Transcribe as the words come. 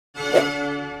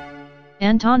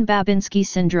Anton Babinski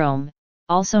syndrome,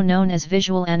 also known as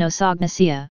visual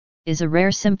anosognosia, is a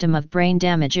rare symptom of brain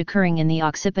damage occurring in the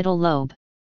occipital lobe.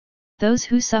 Those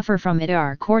who suffer from it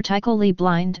are cortically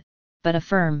blind, but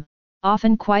affirm,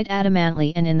 often quite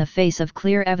adamantly and in the face of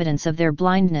clear evidence of their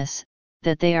blindness,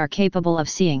 that they are capable of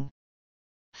seeing.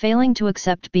 Failing to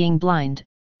accept being blind,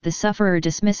 the sufferer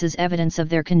dismisses evidence of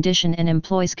their condition and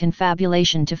employs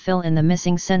confabulation to fill in the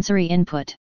missing sensory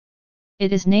input.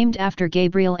 It is named after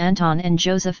Gabriel Anton and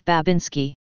Joseph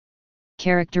Babinski.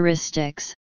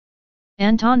 Characteristics: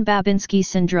 Anton Babinski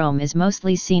syndrome is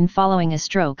mostly seen following a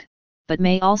stroke, but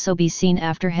may also be seen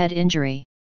after head injury.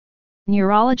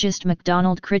 Neurologist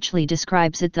MacDonald Critchley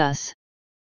describes it thus: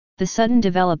 the sudden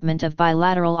development of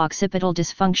bilateral occipital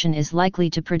dysfunction is likely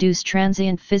to produce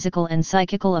transient physical and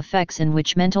psychical effects in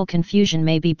which mental confusion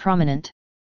may be prominent.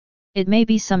 It may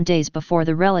be some days before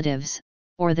the relatives,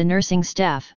 or the nursing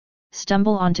staff,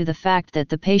 stumble onto the fact that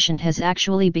the patient has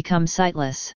actually become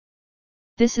sightless.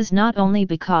 This is not only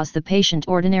because the patient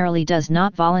ordinarily does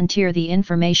not volunteer the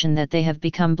information that they have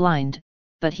become blind,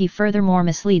 but he furthermore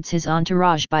misleads his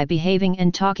entourage by behaving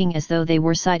and talking as though they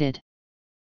were sighted.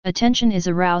 Attention is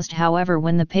aroused, however,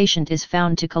 when the patient is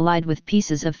found to collide with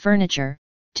pieces of furniture,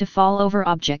 to fall over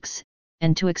objects,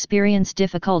 and to experience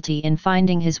difficulty in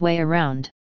finding his way around.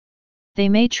 They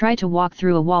may try to walk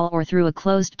through a wall or through a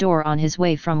closed door on his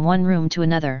way from one room to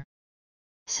another.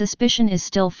 Suspicion is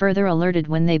still further alerted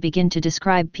when they begin to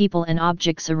describe people and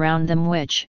objects around them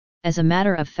which, as a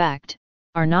matter of fact,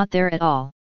 are not there at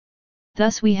all.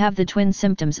 Thus we have the twin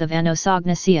symptoms of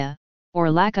anosognosia,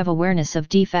 or lack of awareness of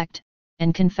defect,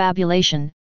 and confabulation,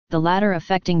 the latter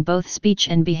affecting both speech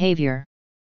and behavior.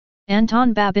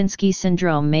 Anton Babinski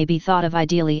syndrome may be thought of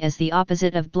ideally as the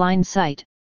opposite of blind sight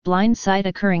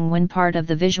occurring when part of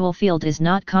the visual field is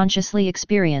not consciously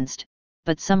experienced,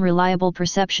 but some reliable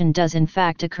perception does in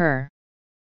fact occur.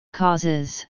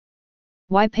 Causes: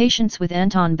 why patients with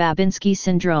Anton Babinski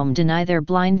syndrome deny their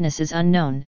blindness is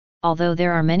unknown, although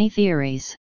there are many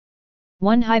theories.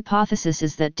 One hypothesis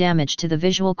is that damage to the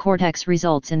visual cortex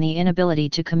results in the inability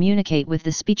to communicate with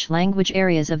the speech-language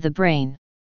areas of the brain.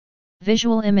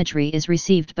 Visual imagery is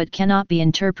received but cannot be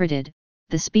interpreted.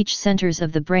 The speech centers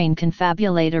of the brain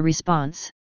confabulate a response.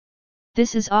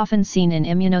 This is often seen in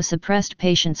immunosuppressed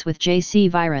patients with JC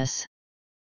virus.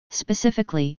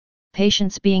 Specifically,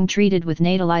 patients being treated with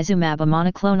natalizumab, a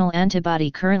monoclonal antibody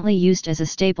currently used as a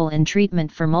staple in treatment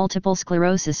for multiple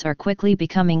sclerosis, are quickly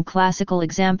becoming classical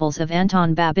examples of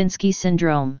Anton Babinski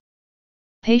syndrome.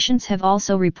 Patients have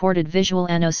also reported visual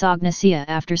anosognosia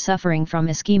after suffering from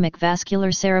ischemic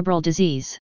vascular cerebral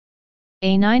disease.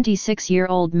 A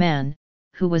 96-year-old man,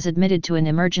 who was admitted to an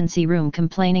emergency room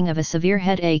complaining of a severe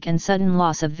headache and sudden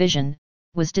loss of vision,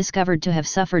 was discovered to have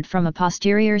suffered from a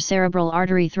posterior cerebral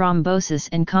artery thrombosis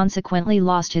and consequently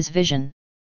lost his vision.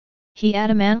 He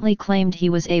adamantly claimed he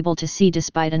was able to see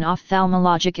despite an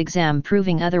ophthalmologic exam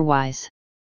proving otherwise.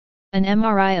 An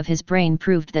MRI of his brain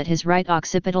proved that his right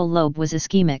occipital lobe was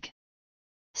ischemic.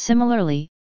 Similarly,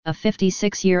 a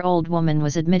 56-year-old woman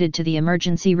was admitted to the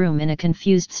emergency room in a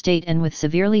confused state and with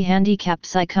severely handicapped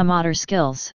psychomotor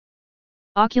skills.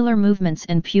 Ocular movements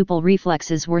and pupil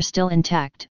reflexes were still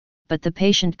intact, but the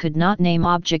patient could not name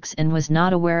objects and was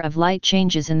not aware of light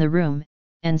changes in the room,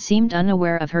 and seemed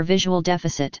unaware of her visual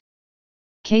deficit.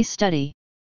 Case study: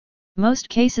 most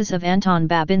cases of Anton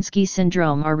Babinski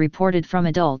syndrome are reported from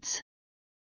adults.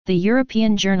 The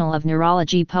European Journal of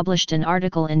Neurology published an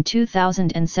article in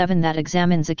 2007 that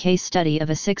examines a case study of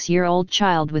a 6-year-old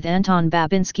child with Anton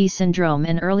Babinski syndrome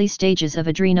and early stages of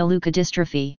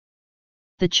adrenoleukodystrophy.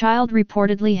 The child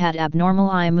reportedly had abnormal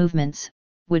eye movements,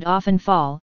 would often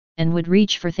fall, and would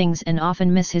reach for things and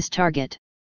often miss his target.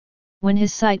 When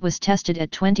his sight was tested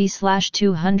at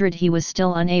 20/200, he was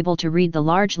still unable to read the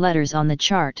large letters on the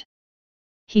chart.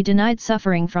 He denied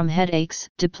suffering from headaches,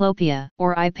 diplopia,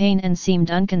 or eye pain and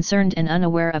seemed unconcerned and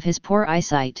unaware of his poor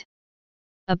eyesight.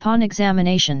 Upon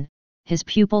examination, his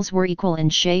pupils were equal in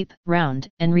shape, round,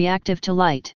 and reactive to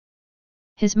light.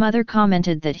 His mother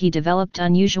commented that he developed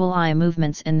unusual eye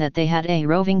movements and that they had a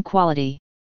roving quality.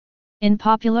 In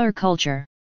popular culture,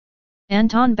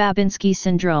 Anton Babinski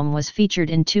syndrome was featured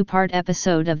in a 2-part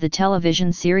episode of the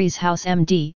television series House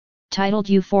MD, titled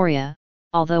Euphoria,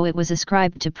 although it was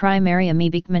ascribed to primary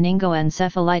amoebic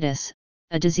meningoencephalitis,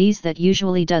 a disease that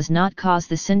usually does not cause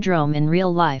the syndrome in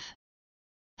real life.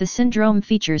 The syndrome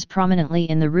features prominently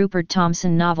in the Rupert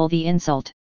Thompson novel The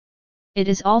Insult. It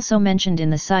is also mentioned in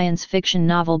the science fiction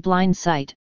novel Blind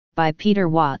Sight, by Peter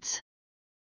Watts.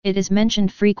 It is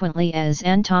mentioned frequently as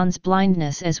Anton's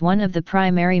blindness as one of the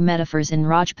primary metaphors in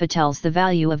Raj Patel's The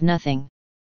Value of Nothing.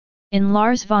 In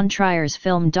Lars von Trier's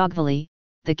film Dogvalley,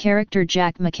 the character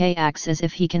Jack McKay acts as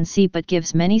if he can see but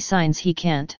gives many signs he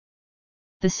can't.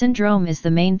 The syndrome is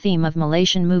the main theme of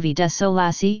Malaysian movie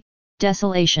Desolasi,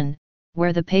 Desolation,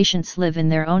 where the patients live in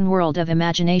their own world of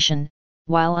imagination,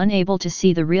 while unable to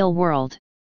see the real world.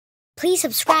 Please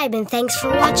subscribe and thanks for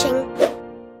watching.